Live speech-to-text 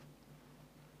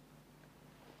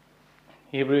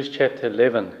Hebrews chapter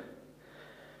 11,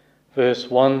 verse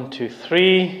 1 to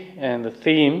 3, and the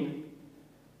theme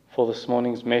for this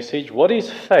morning's message: what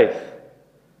is faith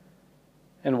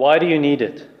and why do you need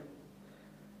it?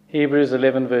 Hebrews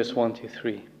 11, verse 1 to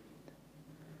 3.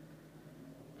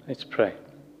 Let's pray.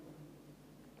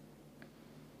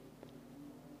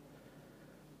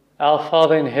 Our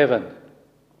Father in heaven,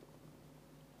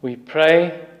 we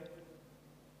pray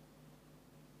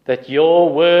that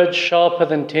your word, sharper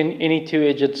than any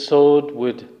two-edged sword,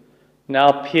 would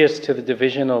now pierce to the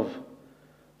division of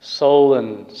soul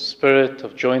and spirit,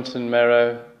 of joints and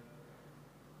marrow.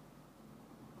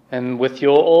 And with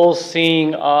your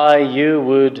all-seeing eye, you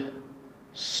would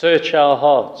search our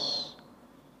hearts,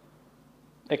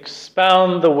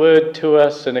 expound the word to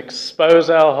us and expose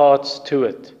our hearts to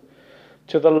it,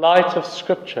 to the light of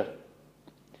Scripture,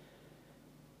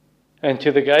 and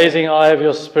to the gazing eye of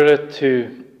your Spirit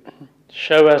to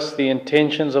show us the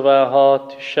intentions of our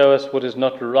heart, to show us what is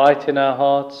not right in our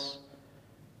hearts,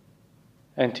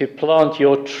 and to plant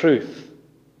your truth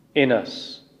in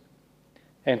us,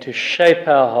 and to shape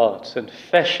our hearts and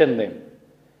fashion them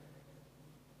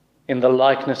in the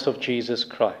likeness of Jesus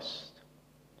Christ,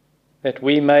 that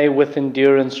we may with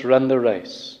endurance run the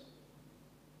race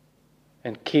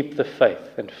and keep the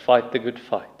faith and fight the good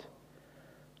fight.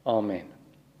 Amen.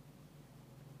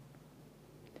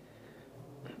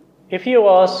 If you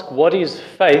ask what is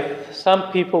faith,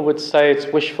 some people would say it's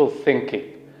wishful thinking.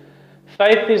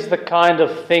 Faith is the kind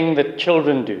of thing that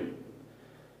children do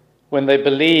when they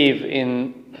believe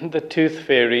in the tooth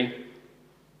fairy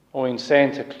or in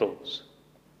Santa Claus.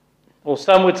 Or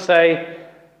some would say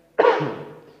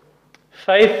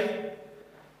faith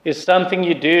is something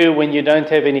you do when you don't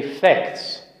have any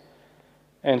facts,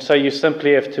 and so you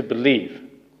simply have to believe.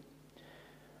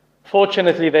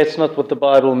 Fortunately, that's not what the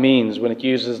Bible means when it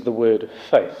uses the word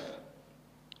faith.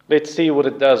 Let's see what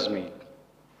it does mean.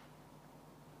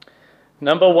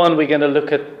 Number one, we're going to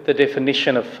look at the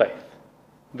definition of faith.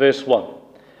 Verse 1.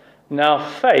 Now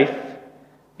faith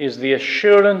is the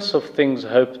assurance of things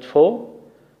hoped for,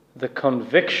 the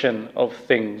conviction of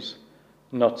things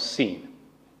not seen.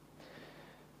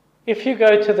 If you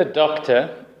go to the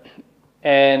doctor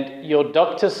and your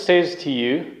doctor says to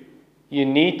you, you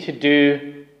need to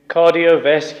do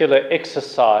cardiovascular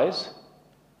exercise,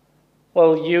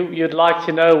 well, you'd like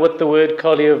to know what the word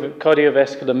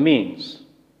cardiovascular means.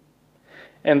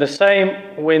 And the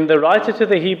same when the writer to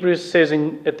the Hebrews says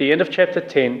at the end of chapter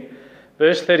 10,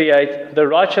 verse 38, the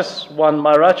righteous one,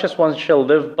 my righteous one shall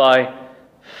live by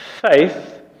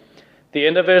faith. The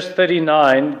end of verse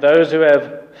 39, those who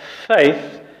have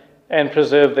faith and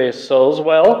preserve their souls.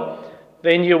 Well,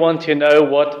 then you want to know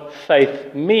what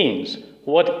faith means.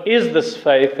 What is this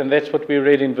faith? And that's what we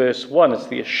read in verse 1. It's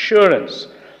the assurance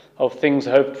of things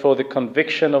hoped for, the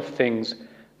conviction of things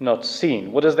not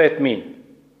seen. What does that mean?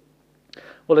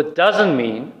 Well, it doesn't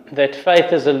mean that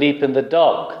faith is a leap in the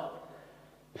dark.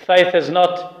 Faith is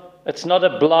it's not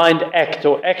a blind act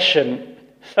or action.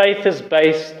 Faith is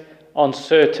based on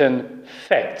certain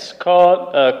facts,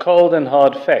 cold and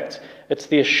hard facts. It's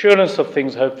the assurance of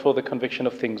things hoped for, the conviction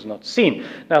of things not seen.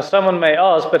 Now, someone may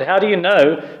ask, but how do you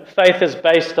know faith is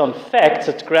based on facts?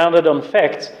 It's grounded on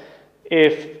facts.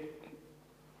 If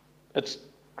it's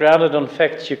grounded on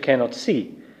facts you cannot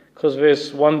see. Because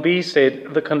verse 1b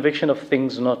said, the conviction of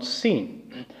things not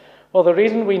seen. Well, the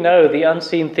reason we know the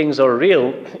unseen things are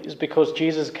real is because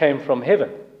Jesus came from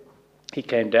heaven. He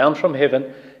came down from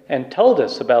heaven and told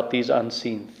us about these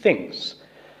unseen things.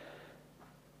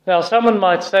 Now, someone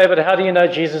might say, but how do you know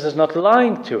Jesus is not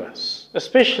lying to us?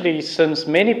 Especially since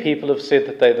many people have said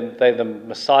that they're the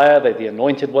Messiah, they're the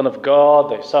anointed one of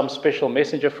God, they're some special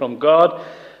messenger from God.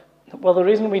 Well, the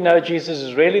reason we know Jesus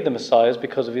is really the Messiah is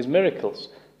because of his miracles,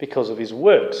 because of his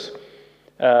works.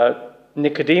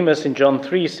 Nicodemus in John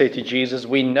 3 said to Jesus,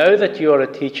 we know that you are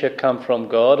a teacher come from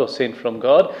God or sent from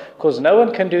God, because no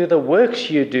one can do the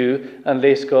works you do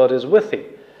unless God is with him.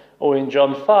 Or in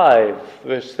John 5,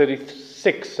 verse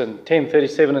 36 and 10,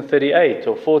 37 and 38,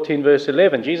 or 14, verse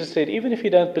 11, Jesus said, even if you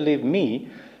don't believe me,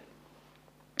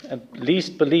 at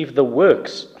least believe the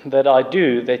works that I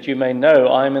do, that you may know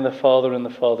I am in the Father and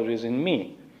the Father is in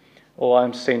me, or I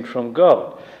am sent from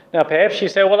God. Now, perhaps you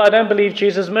say, well, I don't believe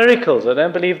Jesus' miracles. I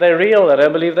don't believe they're real. I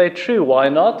don't believe they're true. Why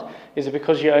not? Is it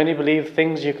because you only believe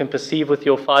things you can perceive with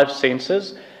your five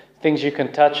senses? Things you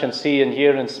can touch and see and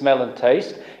hear and smell and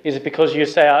taste? Is it because you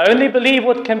say, I only believe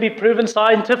what can be proven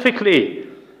scientifically?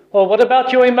 Well, what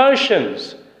about your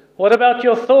emotions? What about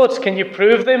your thoughts? Can you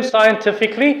prove them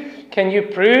scientifically? Can you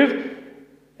prove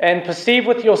and perceive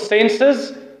with your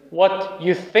senses what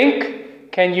you think?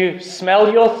 can you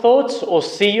smell your thoughts, or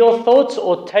see your thoughts,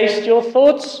 or taste your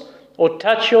thoughts, or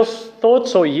touch your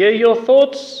thoughts, or hear your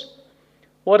thoughts?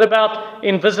 What about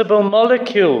invisible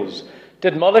molecules?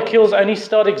 Did molecules only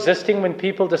start existing when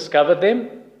people discovered them?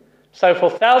 So for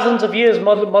thousands of years,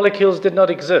 molecules did not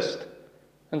exist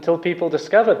until people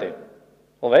discovered them.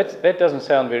 Well, that doesn't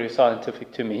sound very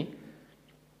scientific to me.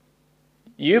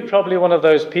 You're probably one of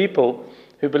those people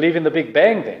who believe in the Big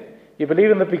Bang then. You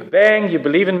believe in the Big Bang, you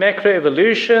believe in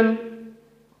macroevolution.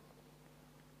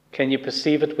 Can you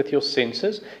perceive it with your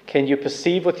senses? Can you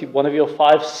perceive with one of your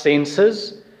 5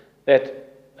 senses that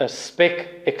a speck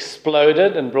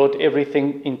exploded and brought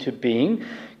everything into being?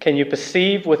 Can you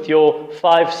perceive with your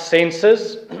 5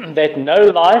 senses that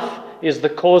no life is the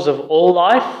cause of all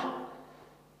life?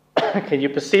 Can you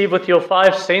perceive with your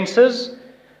 5 senses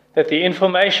that the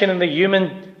information in the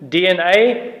human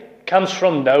DNA comes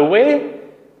from nowhere?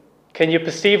 Can you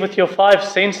perceive with your 5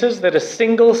 senses that a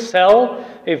single cell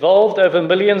evolved over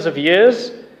millions of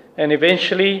years and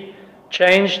eventually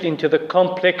changed into the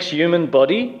complex human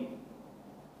body?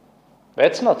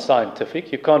 That's not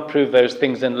scientific. You can't prove those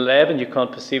things in a lab, and you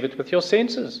can't perceive it with your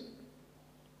senses.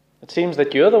 It seems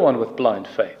that you're the one with blind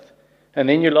faith. And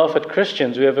then you laugh at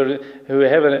Christians who have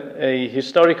a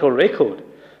historical record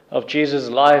of Jesus'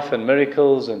 life and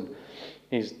miracles and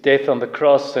his death on the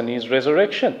cross and his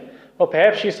resurrection. Or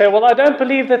perhaps you say, well, I don't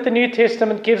believe that the New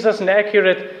Testament gives us an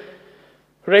accurate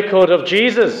record of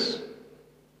Jesus.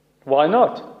 Why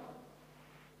not?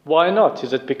 Why not?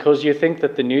 Is it because you think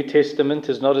that the New Testament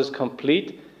is not as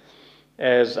complete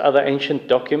as other ancient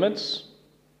documents?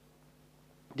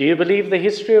 Do you believe the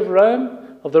history of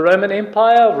Rome, of the Roman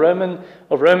Empire, of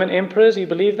Roman emperors? You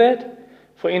believe that?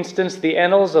 For instance, the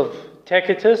annals of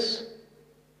Tacitus,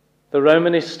 the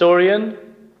Roman historian.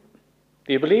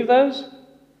 Do you believe those?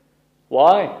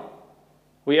 Why?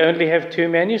 We only have 2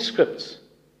 manuscripts.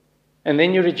 And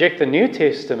then you reject the New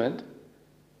Testament,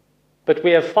 but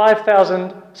we have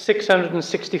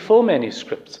 5,664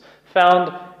 manuscripts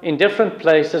found in different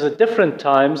places at different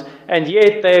times, and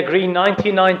yet they agree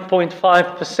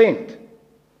 99.5%.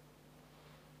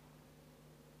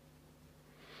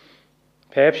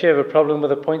 Perhaps you have a problem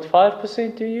with the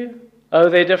 0.5%, do you? Oh,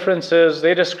 their differences,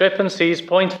 their discrepancies,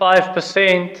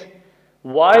 0.5%.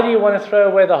 Why do you want to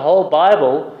throw away the whole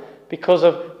Bible because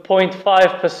of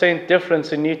 0.5%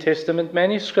 difference in New Testament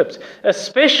manuscripts?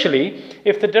 Especially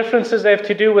if the differences have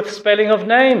to do with spelling of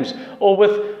names or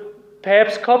with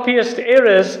perhaps copyist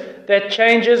errors that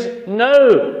changes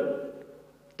no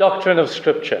doctrine of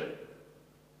Scripture.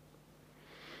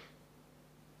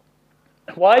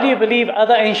 Why do you believe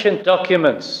other ancient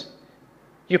documents?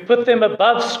 You put them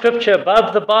above Scripture,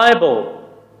 above the Bible.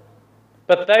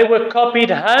 But they were copied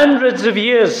hundreds of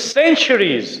years,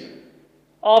 centuries,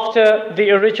 after the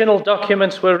original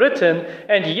documents were written.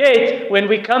 And yet, when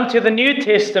we come to the New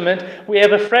Testament, we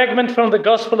have a fragment from the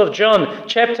Gospel of John,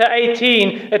 chapter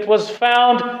 18. It was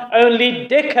found only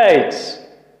decades,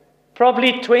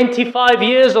 probably 25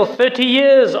 years or 30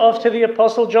 years after the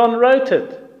Apostle John wrote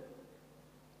it.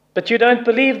 But you don't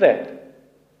believe that.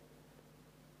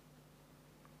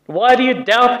 Why do you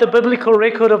doubt the biblical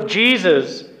record of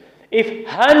Jesus if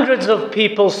hundreds of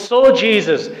people saw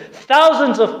Jesus,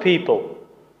 thousands of people,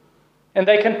 and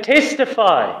they can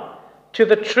testify to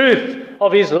the truth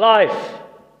of his life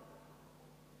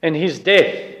and his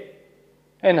death,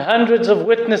 and hundreds of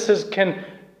witnesses can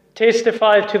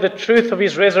testify to the truth of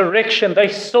his resurrection? They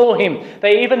saw him,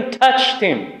 they even touched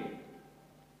him.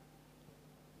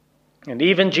 And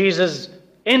even Jesus'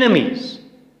 enemies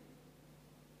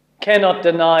cannot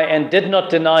deny and did not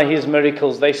deny his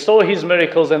miracles. They saw his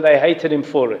miracles and they hated him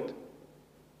for it.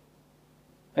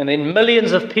 And then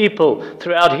millions of people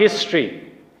throughout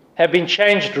history have been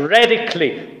changed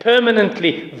radically,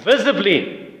 permanently,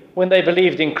 visibly when they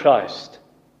believed in Christ.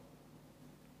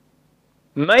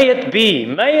 May it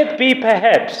be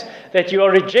perhaps that you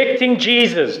are rejecting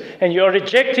Jesus and you are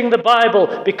rejecting the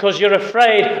Bible because you're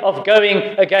afraid of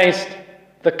going against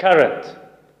the current,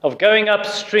 of going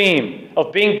upstream,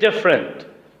 of being different.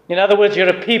 In other words, you're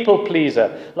a people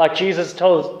pleaser, like Jesus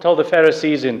told the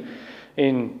Pharisees in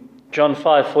John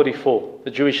 5:44,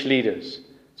 the Jewish leaders.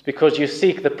 It's because you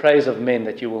seek the praise of men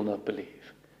that you will not believe.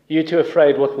 You're too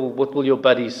afraid what will your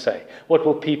buddies say? What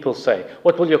will people say?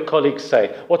 What will your colleagues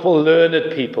say? What will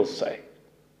learned people say?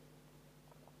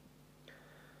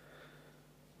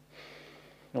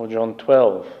 Or John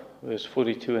 12, verse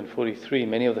 42 and 43.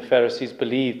 Many of the Pharisees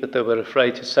believed, but they were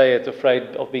afraid to say it,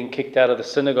 afraid of being kicked out of the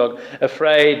synagogue,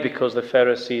 afraid because the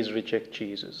Pharisees reject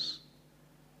Jesus.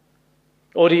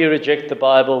 Or do you reject the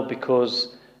Bible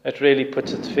because it really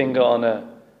puts its finger on a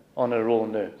raw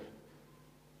nerve?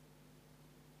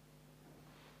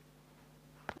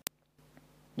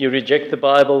 You reject the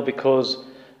Bible because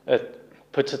it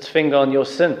puts its finger on your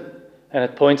sin, and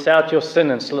it points out your sin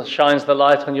and shines the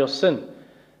light on your sin.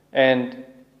 And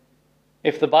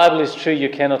if the Bible is true,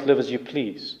 you cannot live as you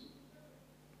please.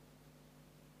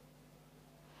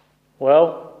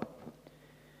 Well,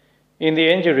 in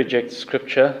the end, you reject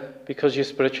Scripture because you're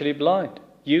spiritually blind.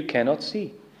 You cannot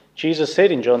see. Jesus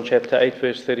said in John chapter 8,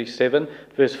 verse 37,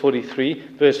 verse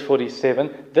 43, verse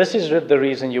 47, this is the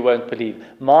reason you won't believe.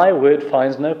 My word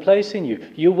finds no place in you.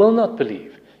 You will not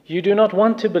believe. You do not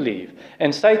want to believe.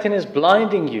 And Satan is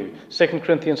blinding you, 2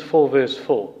 Corinthians 4, verse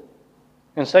 4.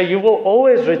 And so you will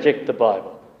always reject the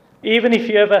Bible, even if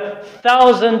you have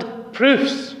 1,000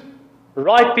 proofs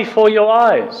right before your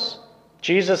eyes.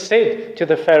 Jesus said to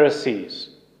the Pharisees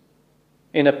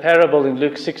in a parable in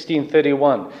Luke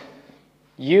 16:31,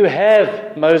 you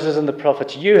have Moses and the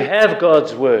prophets, you have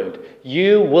God's word,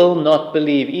 you will not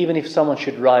believe, even if someone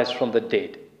should rise from the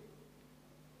dead.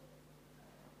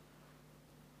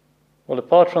 Well,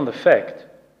 apart from the fact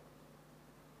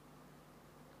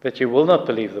that you will not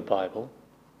believe the Bible,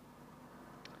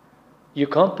 you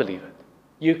can't believe it.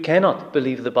 You cannot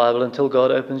believe the Bible until God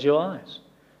opens your eyes.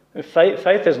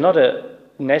 Faith is not a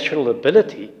natural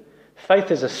ability.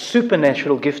 Faith is a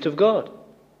supernatural gift of God.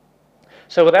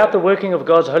 So without the working of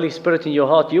God's Holy Spirit in your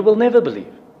heart, you will never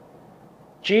believe.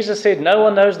 Jesus said, no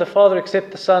one knows the Father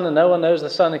except the Son, and no one knows the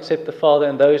Son except the Father,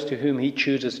 and those to whom he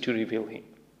chooses to reveal him.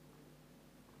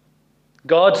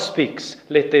 God speaks,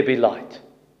 let there be light.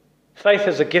 Faith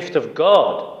is a gift of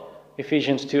God.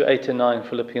 Ephesians 2:8-9,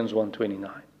 Philippians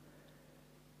 1:29.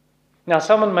 Now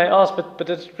someone may ask, but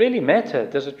does it really matter?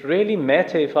 Does it really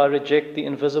matter if I reject the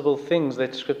invisible things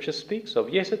that Scripture speaks of?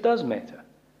 Yes, it does matter.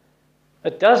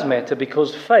 It does matter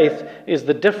because faith is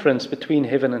the difference between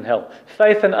heaven and hell.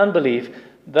 Faith and unbelief,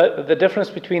 the difference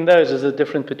between those is the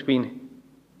difference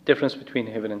between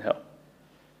heaven and hell.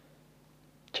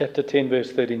 Chapter 10,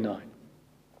 verse 39.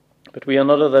 But we are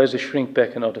not of those who shrink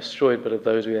back and are destroyed, but of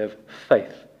those who have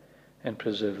faith and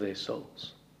preserve their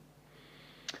souls.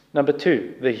 Number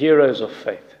 2, the heroes of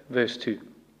faith, verse 2.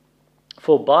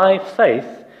 For by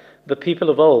faith the people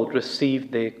of old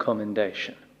received their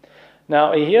commendation.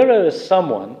 Now, a hero is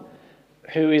someone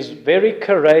who is very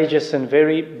courageous and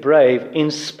very brave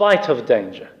in spite of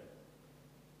danger.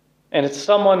 And it's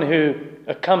someone who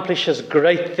accomplishes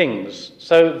great things.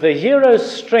 So the hero's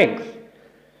strength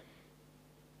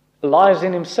lies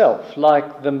in himself,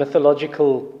 like the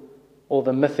mythological or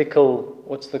the mythical,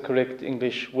 what's the correct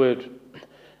English word?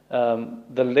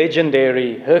 The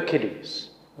legendary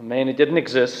Hercules, a man who didn't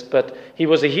exist, but he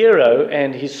was a hero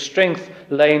and his strength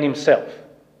lay in himself.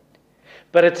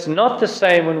 But it's not the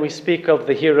same when we speak of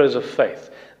the heroes of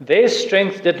faith. Their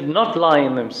strength did not lie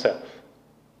in themselves.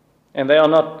 And they are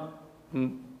not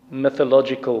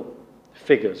mythological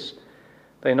figures.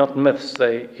 They're not myths,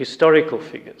 they're historical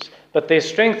figures. But their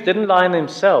strength didn't lie in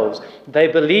themselves. They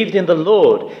believed in the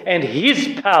Lord, and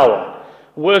his power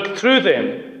worked through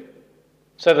them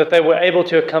so that they were able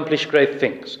to accomplish great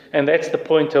things. And that's the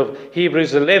point of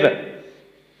Hebrews 11.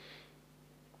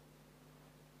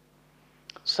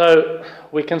 So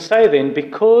we can say then,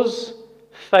 because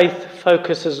faith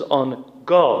focuses on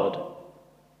God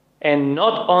and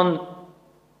not on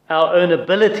our own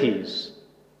abilities,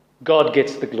 God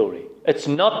gets the glory. It's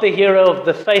not the hero of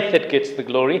the faith that gets the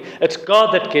glory. It's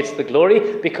God that gets the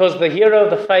glory, because the hero of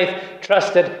the faith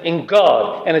trusted in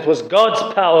God, and it was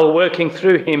God's power working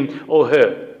through him or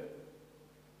her.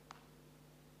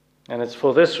 And it's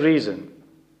for this reason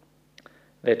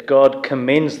that God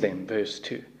commends them, verse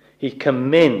 2. He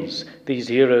commends these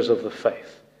heroes of the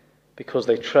faith because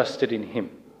they trusted in him.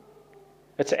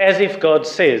 It's as if God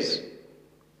says,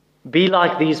 be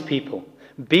like these people.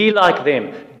 Be like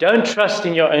them. Don't trust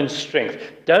in your own strength.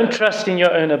 Don't trust in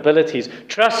your own abilities.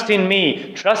 Trust in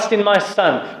me. Trust in my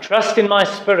Son. Trust in my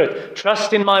Spirit.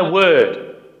 Trust in my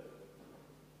word.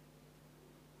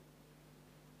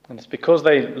 And it's because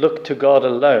they look to God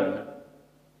alone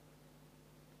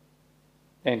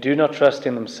and do not trust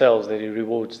in themselves that he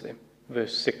rewards them.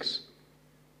 Verse 6.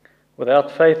 Without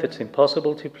faith it's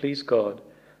impossible to please God.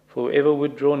 For whoever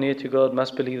would draw near to God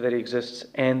must believe that he exists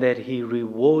and that he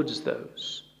rewards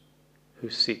those who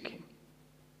seek him.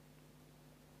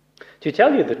 To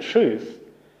tell you the truth,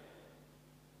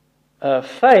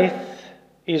 faith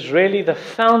is really the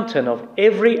fountain of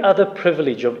every other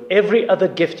privilege, of every other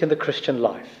gift in the Christian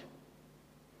life.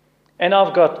 And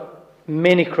I've got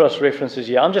many cross-references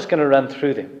here. I'm just going to run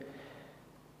through them.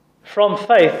 From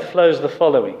faith flows the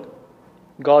following.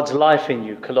 God's life in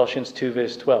you, Colossians 2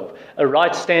 verse 12. A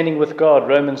right standing with God,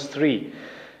 Romans 3.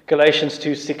 Galatians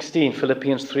 2:16,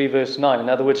 Philippians 3 verse 9. In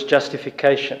other words,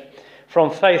 justification.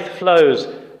 From faith flows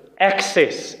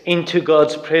access into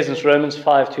God's presence, Romans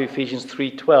 5 to Ephesians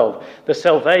 3:12. The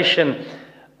salvation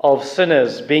of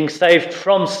sinners, being saved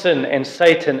from sin and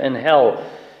Satan and hell,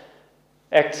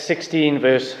 Acts 16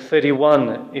 verse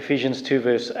 31, Ephesians 2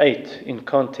 verse 8 in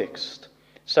context.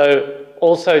 So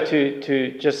also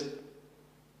to just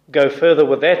go further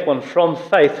with that one, from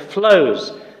faith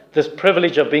flows this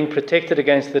privilege of being protected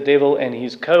against the devil and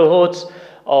his cohorts,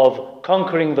 of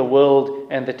conquering the world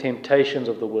and the temptations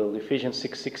of the world. Ephesians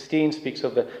 6:16 speaks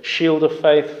of the shield of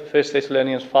faith. 1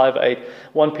 Thessalonians 5:8,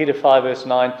 1 Peter 5 verse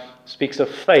 9 speaks of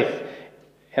faith,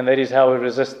 and that is how we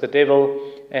resist the devil.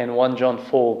 And 1 John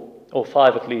 4, or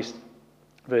 5 at least,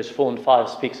 verse 4 and 5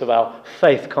 speaks of our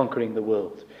faith conquering the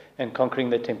world and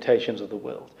conquering the temptations of the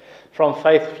world. From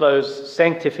faith flows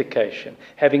sanctification,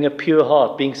 having a pure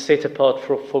heart, being set apart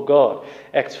for God.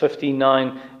 Acts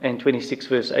 15:9 and 26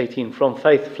 verse 18. From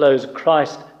faith flows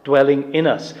Christ dwelling in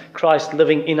us, Christ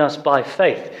living in us by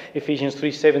faith. Ephesians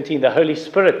 3:17, the Holy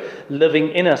Spirit living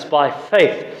in us by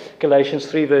faith. Galatians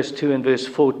 3 verse 2 and verse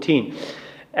 14.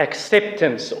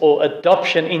 Acceptance or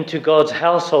adoption into God's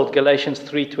household, Galatians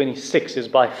 3:26, is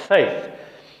by faith.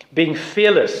 Being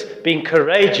fearless, being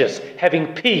courageous,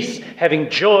 having peace, having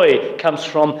joy comes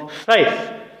from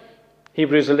faith.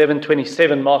 Hebrews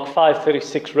 11:27, Mark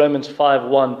 5:36, Romans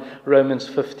 5:1, Romans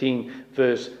 15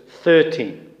 verse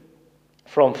 13.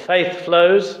 From faith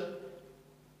flows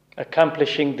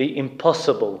accomplishing the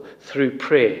impossible through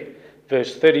prayer.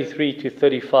 Verse 33 to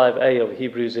 35a of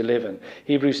Hebrews 11.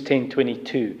 Hebrews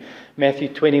 10:22. Matthew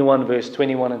 21 verse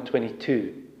 21 and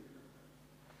 22.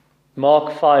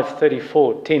 Mark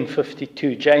 5:34,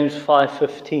 10:52, James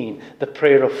 5:15, the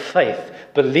prayer of faith,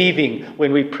 believing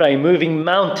when we pray, moving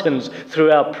mountains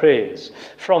through our prayers.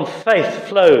 From faith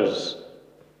flows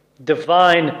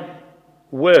divine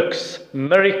works,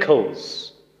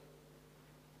 miracles,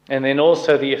 and then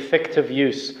also the effective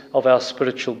use of our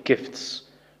spiritual gifts.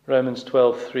 Romans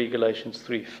 12:3, Galatians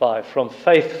 3:5. From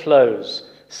faith flows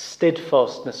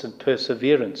steadfastness and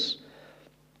perseverance.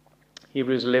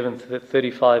 Hebrews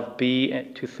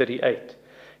 11:35b to 38.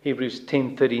 Hebrews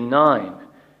 10:39.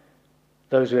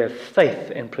 Those who have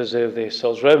faith and preserve their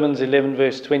souls. Romans 11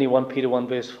 verse 21, Peter 1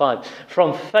 verse 5.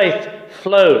 From faith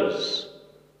flows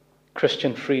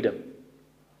Christian freedom.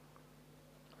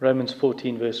 Romans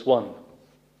 14 verse 1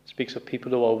 speaks of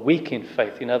people who are weak in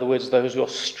faith. In other words, those who are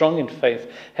strong in faith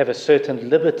have a certain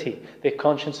liberty. Their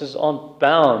consciences aren't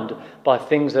bound by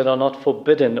things that are not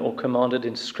forbidden or commanded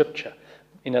in Scripture.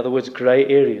 In other words, grey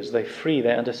areas. They're free.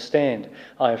 They understand.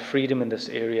 I have freedom in this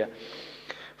area.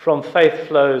 From faith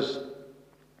flows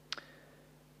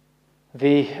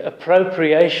the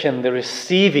appropriation, the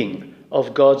receiving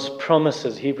of God's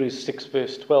promises. Hebrews 6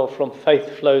 verse 12. From faith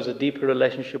flows a deeper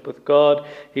relationship with God.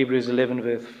 Hebrews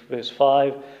 11 verse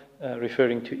 5,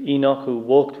 referring to Enoch who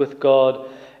walked with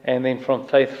God. And then from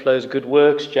faith flows good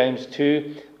works. James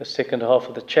 2, the second half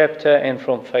of the chapter. And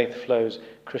from faith flows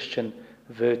Christian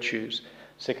virtues.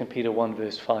 2 Peter 1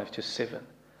 verse 5 to 7.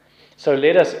 So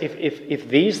let us, if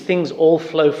these things all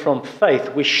flow from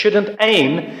faith, we shouldn't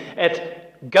aim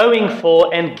at going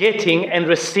for and getting and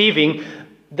receiving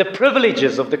the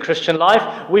privileges of the Christian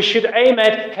life. We should aim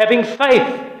at having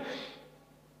faith.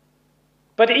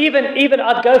 But even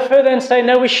I'd go further and say,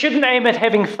 no, we shouldn't aim at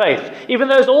having faith. Even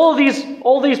though all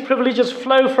these privileges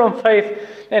flow from faith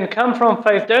and come from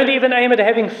faith, don't even aim at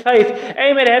having faith.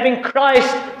 Aim at having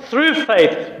Christ through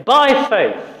faith, by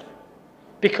faith.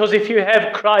 Because if you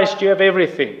have Christ, you have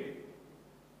everything.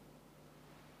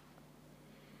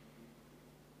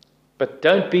 But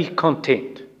don't be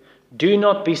content. Do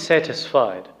not be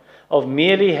satisfied of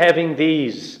merely having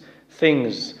these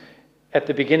things at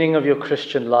the beginning of your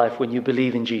Christian life when you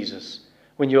believe in Jesus,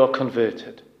 when you are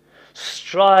converted.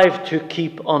 Strive to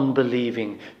keep on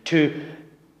believing, to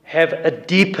have a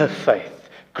deeper faith,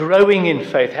 growing in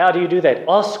faith. How do you do that?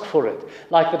 Ask for it.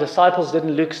 Like the disciples did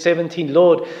in Luke 17,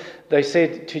 Lord, they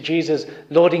said to Jesus,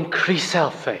 Lord, increase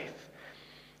our faith.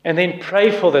 And then pray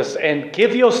for this and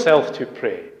give yourself to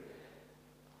prayer.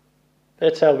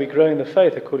 That's how we grow in the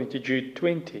faith, according to Jude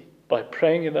 20, by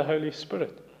praying in the Holy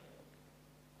Spirit.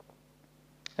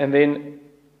 And then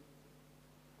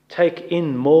take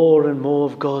in more and more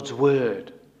of God's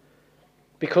Word.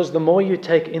 Because the more you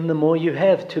take in, the more you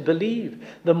have to believe.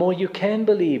 The more you can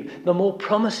believe, the more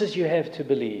promises you have to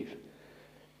believe.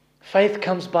 Faith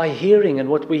comes by hearing, and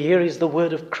what we hear is the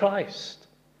word of Christ.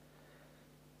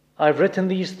 I've written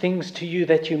these things to you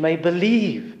that you may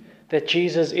believe that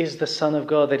Jesus is the Son of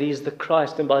God, that He is the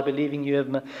Christ, and by believing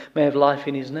you may have life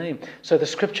in His name. So the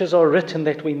Scriptures are written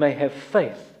that we may have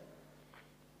faith.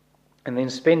 And then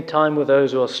spend time with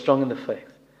those who are strong in the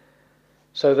faith.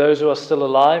 So those who are still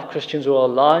alive, Christians who are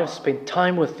alive, spend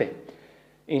time with them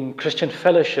in Christian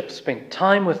fellowship, spend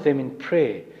time with them in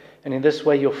prayer. And in this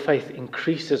way your faith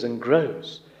increases and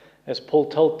grows. As Paul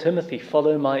told Timothy,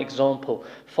 follow my example,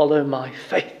 follow my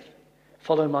faith.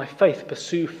 Follow my faith,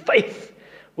 pursue faith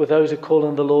with those who call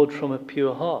on the Lord from a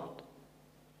pure heart.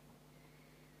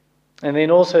 And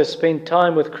then also spend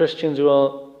time with Christians who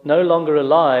are no longer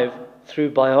alive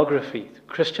through biography,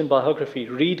 Christian biography.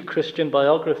 Read Christian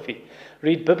biography.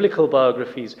 Read biblical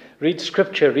biographies. Read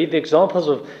Scripture. Read the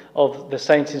examples of the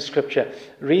saints in Scripture.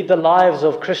 Read the lives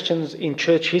of Christians in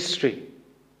church history.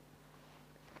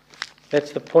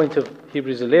 That's the point of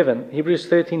Hebrews 11. Hebrews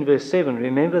 13 verse 7.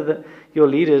 Remember that your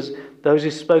leaders, those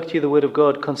who spoke to you the word of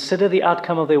God, consider the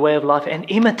outcome of their way of life and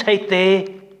imitate their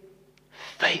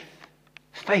faith.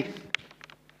 Faith.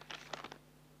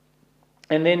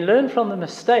 And then learn from the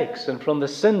mistakes and from the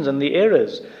sins and the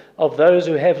errors of those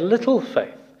who have little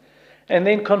faith. And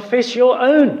then confess your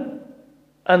own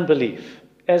unbelief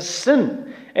as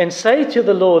sin. And say to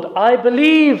the Lord, I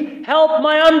believe, help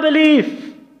my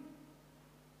unbelief.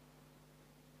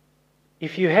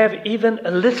 If you have even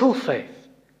a little faith,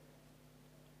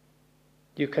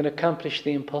 you can accomplish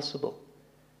the impossible.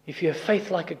 If you have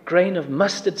faith like a grain of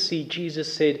mustard seed,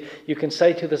 Jesus said, you can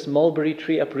say to this mulberry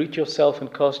tree, uproot yourself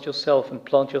and cast yourself and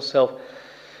plant yourself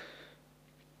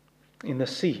in the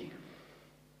sea.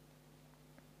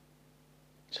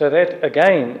 So that,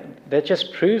 again, that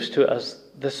just proves to us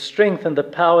the strength and the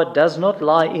power does not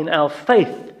lie in our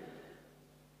faith,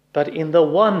 but in the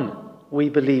one we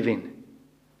believe in.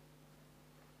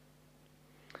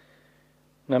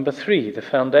 Number 3, the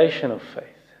foundation of faith.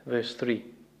 Verse 3.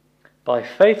 By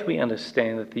faith we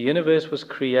understand that the universe was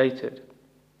created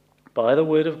by the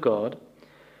word of God,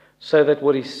 so that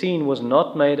what is seen was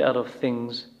not made out of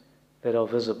things that are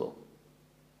visible.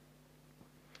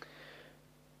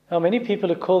 Now, many people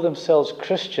who call themselves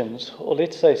Christians, or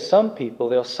let's say some people,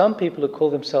 there are some people who call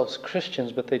themselves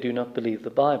Christians, but they do not believe the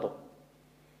Bible.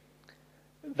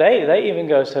 They even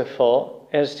go so far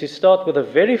as to start with the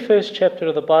very first chapter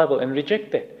of the Bible and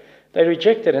reject that. They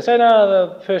reject it and say,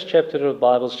 no, the first chapter of the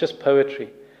Bible is just poetry.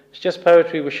 It's just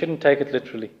poetry, we shouldn't take it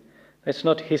literally. It's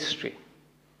not history.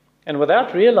 And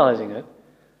without realizing it,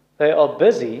 they are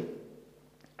busy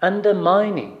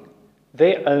undermining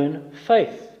their own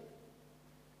faith.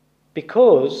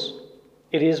 Because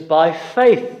it is by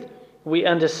faith we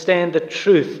understand the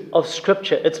truth of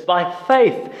Scripture. It's by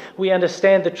faith we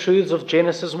understand the truths of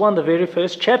Genesis 1, the very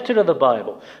first chapter of the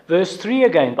Bible. Verse 3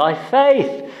 again, by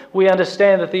faith we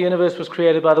understand that the universe was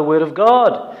created by the Word of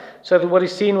God, so that what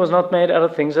is seen was not made out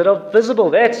of things that are visible.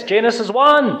 That's Genesis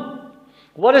 1.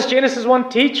 What does Genesis 1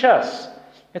 teach us?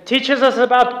 It teaches us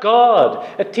about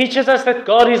God. It teaches us that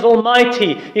God is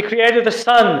almighty. He created the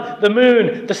sun, the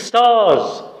moon, the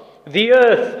stars, the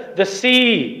earth, the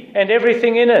sea, and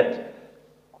everything in it.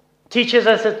 Teaches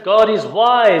us that God is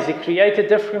wise. He created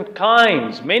different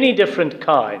kinds, many different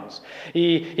kinds.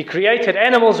 He created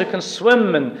animals who can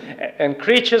swim and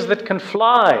creatures that can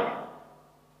fly.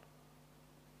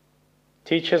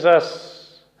 Teaches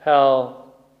us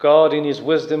how God in His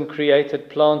wisdom created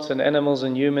plants and animals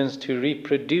and humans to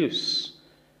reproduce.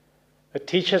 It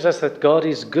teaches us that God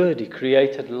is good. He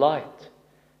created light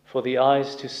for the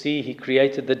eyes to see. He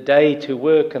created the day to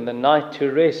work and the night to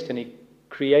rest, and He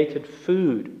created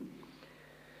food.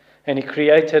 And He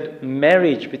created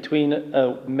marriage between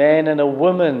a man and a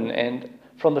woman. And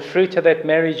from the fruit of that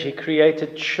marriage, He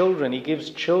created children. He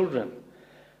gives children.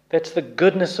 That's the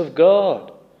goodness of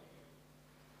God.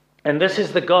 And this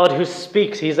is the God who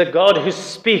speaks. He's a God who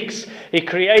speaks. He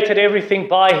created everything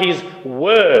by His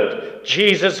Word,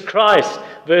 Jesus Christ.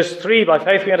 Verse 3, by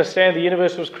faith we understand the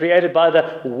universe was created by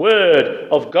the Word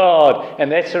of God.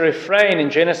 And that's a refrain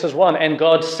in Genesis 1. And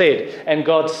God said, and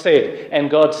God said, and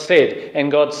God said,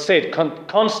 and God said.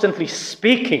 Constantly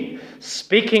speaking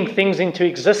things into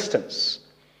existence.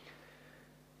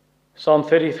 Psalm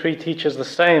 33 teaches the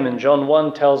same, and John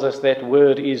 1 tells us that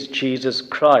Word is Jesus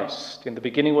Christ. In the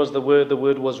beginning was the Word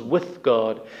was with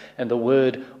God, and the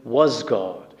Word was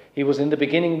God. He was in the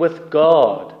beginning with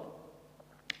God.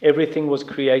 Everything was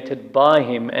created by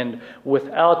Him, and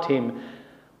without Him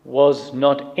was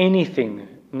not anything,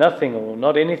 nothing, or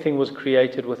not anything was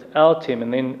created without Him.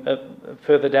 And then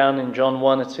further down in John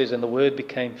 1 it says, and the Word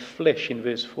became flesh in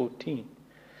verse 14.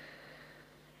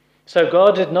 So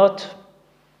God did not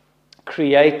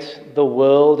create the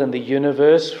world and the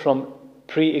universe from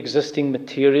pre-existing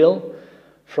material,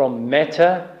 from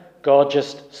matter. God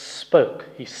just spoke.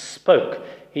 He spoke.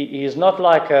 He is not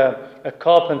like a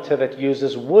carpenter that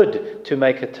uses wood to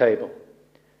make a table.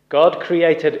 God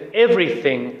created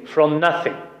everything from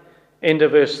nothing. End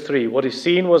of verse 3. What is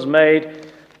seen was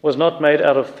not made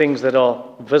out of things that are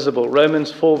visible.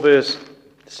 Romans 4 verse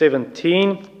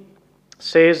 17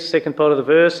 says, second part of the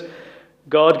verse,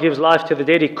 God gives life to the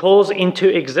dead. He calls into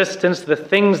existence the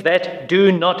things that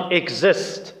do not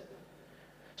exist.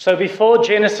 So before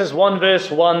Genesis 1 verse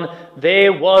 1,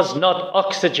 there was not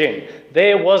oxygen.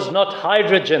 There was not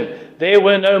hydrogen. There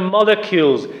were no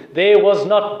molecules. There was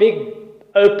not big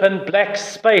open black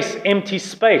space, empty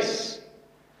space.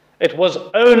 It was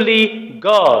only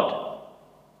God.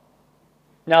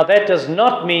 Now that does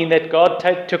not mean that God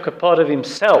took a part of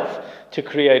himself to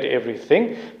create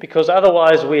everything, because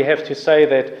otherwise we have to say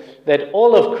that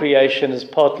all of creation is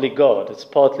partly God, it's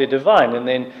partly divine, and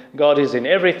then God is in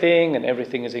everything and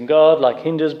everything is in God, like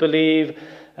Hindus believe,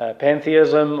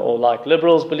 pantheism, or like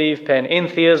liberals believe,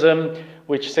 panentheism,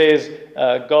 which says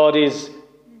God is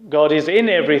in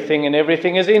everything and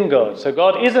everything is in God. So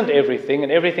God isn't everything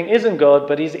and everything isn't God,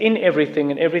 but he's in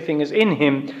everything and everything is in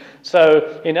him.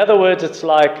 So in other words, it's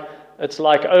like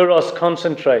Oros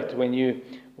concentrate.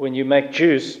 When you make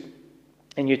juice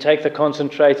and you take the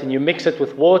concentrate and you mix it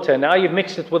with water, now you've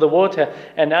mixed it with the water,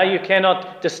 and now you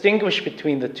cannot distinguish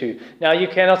between the two. Now you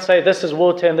cannot say this is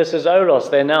water and this is Oros.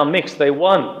 They're now mixed, they're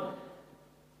one.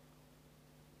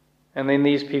 And then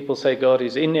these people say God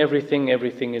is in everything,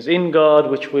 everything is in God,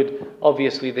 which would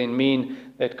obviously then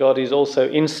mean that God is also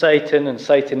in Satan and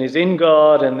Satan is in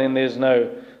God, and then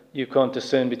you can't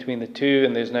discern between the two,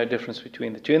 and there's no difference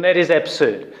between the two. And that is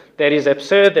absurd. That is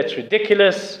absurd, that's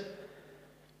ridiculous.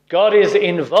 God is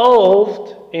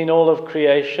involved in all of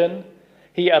creation.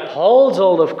 He upholds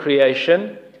all of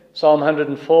creation. Psalm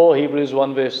 104, Hebrews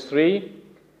 1 verse 3.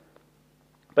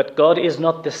 But God is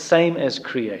not the same as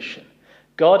creation.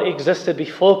 God existed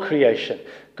before creation.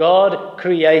 God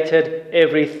created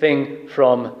everything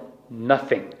from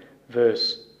nothing.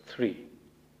 Verse 3.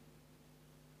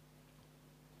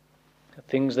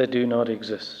 Things that do not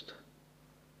exist.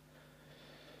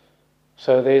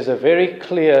 So there's a very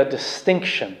clear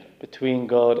distinction between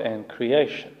God and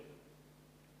creation.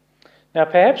 Now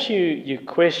perhaps you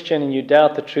question and you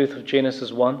doubt the truth of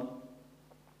Genesis 1.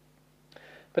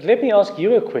 But let me ask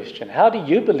you a question. How do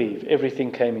you believe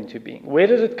everything came into being? Where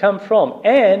did it come from?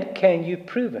 And can you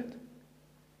prove it?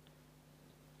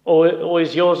 Or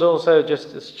is yours also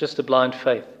just a blind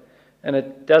faith? And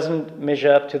it doesn't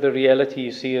measure up to the reality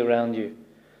you see around you.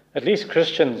 At least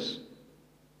Christians,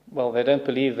 well, they don't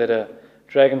believe that a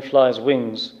dragonfly's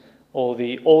wings or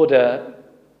the order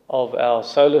of our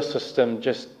solar system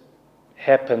just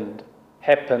happened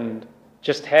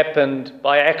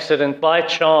by accident, by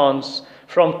chance,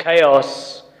 from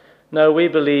chaos. No, we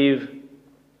believe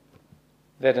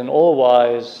that an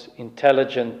all-wise,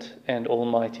 intelligent, and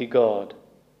almighty God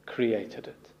created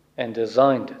it and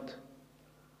designed it.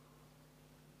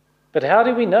 But how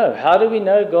do we know? How do we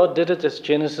know God did it as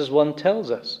Genesis 1 tells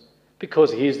us?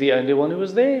 Because he's the only one who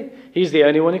was there. He's the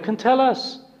only one who can tell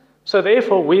us. So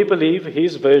therefore we believe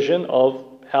his version of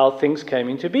how things came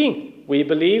into being. We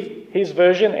believe his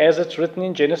version as it's written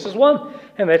in Genesis 1.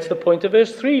 And that's the point of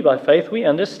verse 3. By faith we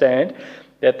understand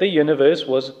that the universe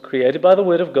was created by the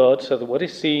word of God, so that what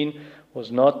is seen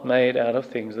was not made out of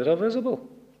things that are visible.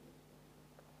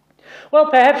 Well,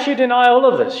 perhaps you deny all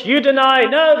of this. You deny,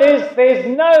 no, there's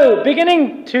no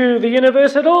beginning to the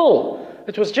universe at all.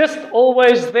 It was just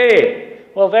always there.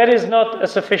 Well, that is not a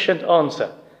sufficient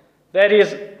answer. That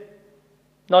is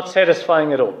not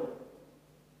satisfying at all.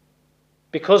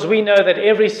 Because we know that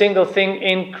every single thing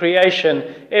in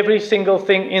creation, every single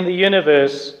thing in the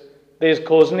universe, there's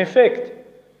cause and effect.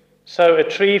 So a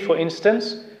tree, for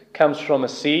instance, comes from a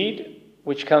seed,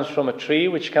 which comes from a tree,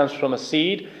 which comes from a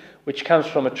seed, which comes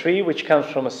from a tree, which comes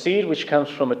from a seed, which comes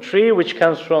from a tree, which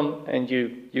comes from, and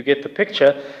you get the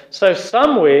picture. So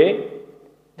somewhere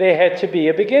there had to be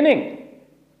a beginning.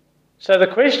 So the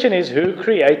question is, who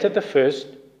created the first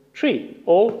tree,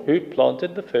 or who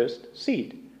planted the first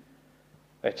seed?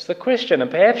 That's the question. And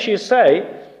perhaps you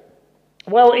say,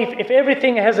 well, if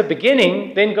everything has a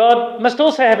beginning, then God must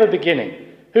also have a beginning.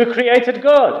 Who created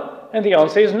God? And the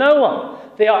answer is no one.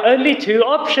 There are only two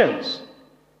options.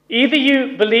 Either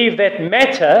you believe that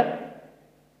matter,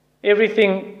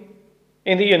 everything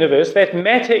in the universe, that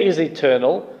matter is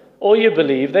eternal, or you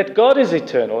believe that God is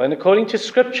eternal. And according to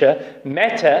Scripture,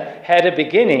 matter had a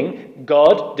beginning,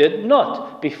 God did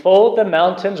not. Before the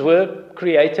mountains were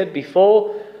created,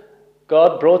 before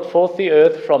God brought forth the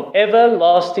earth, from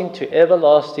everlasting to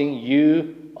everlasting,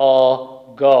 you are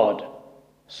God.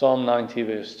 Psalm 90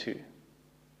 verse 2.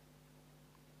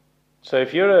 So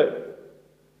if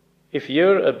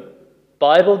you're a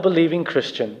Bible-believing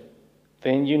Christian,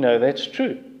 then you know that's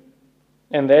true.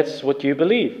 And that's what you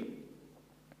believe.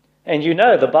 And you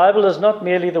know, the Bible is not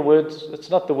merely the words, it's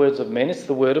not the words of men, it's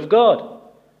the Word of God.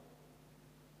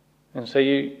 And so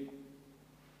you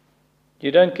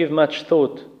don't give much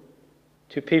thought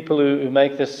to people who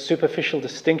make this superficial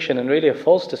distinction, and really a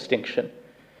false distinction,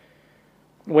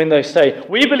 when they say,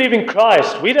 we believe in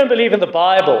Christ, we don't believe in the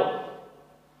Bible.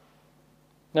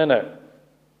 No.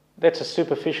 That's a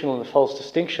superficial and a false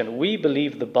distinction. We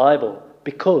believe the Bible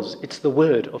because it's the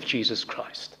word of Jesus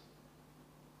Christ.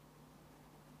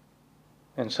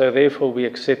 And so therefore we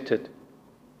accept it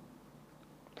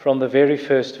from the very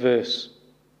first verse.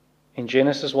 In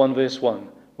Genesis 1 verse 1,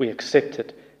 we accept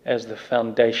it as the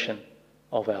foundation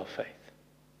of our faith.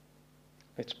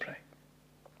 Let's pray.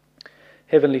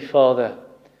 Heavenly Father,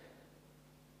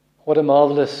 what a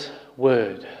marvelous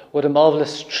word, what a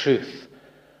marvelous truth,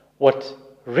 what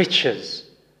riches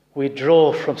we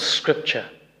draw from Scripture.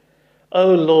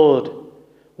 O Lord,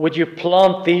 would you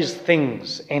plant these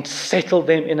things and settle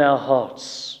them in our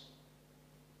hearts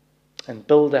and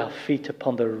build our feet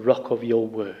upon the rock of your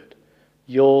word,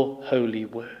 your holy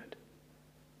word.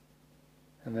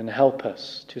 And then help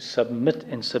us to submit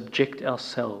and subject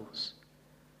ourselves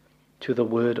to the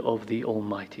word of the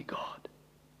Almighty God.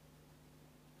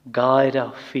 Guide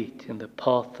our feet in the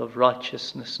path of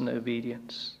righteousness and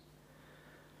obedience,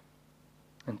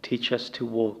 and teach us to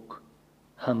walk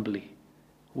humbly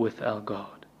with our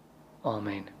God.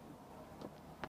 Amen.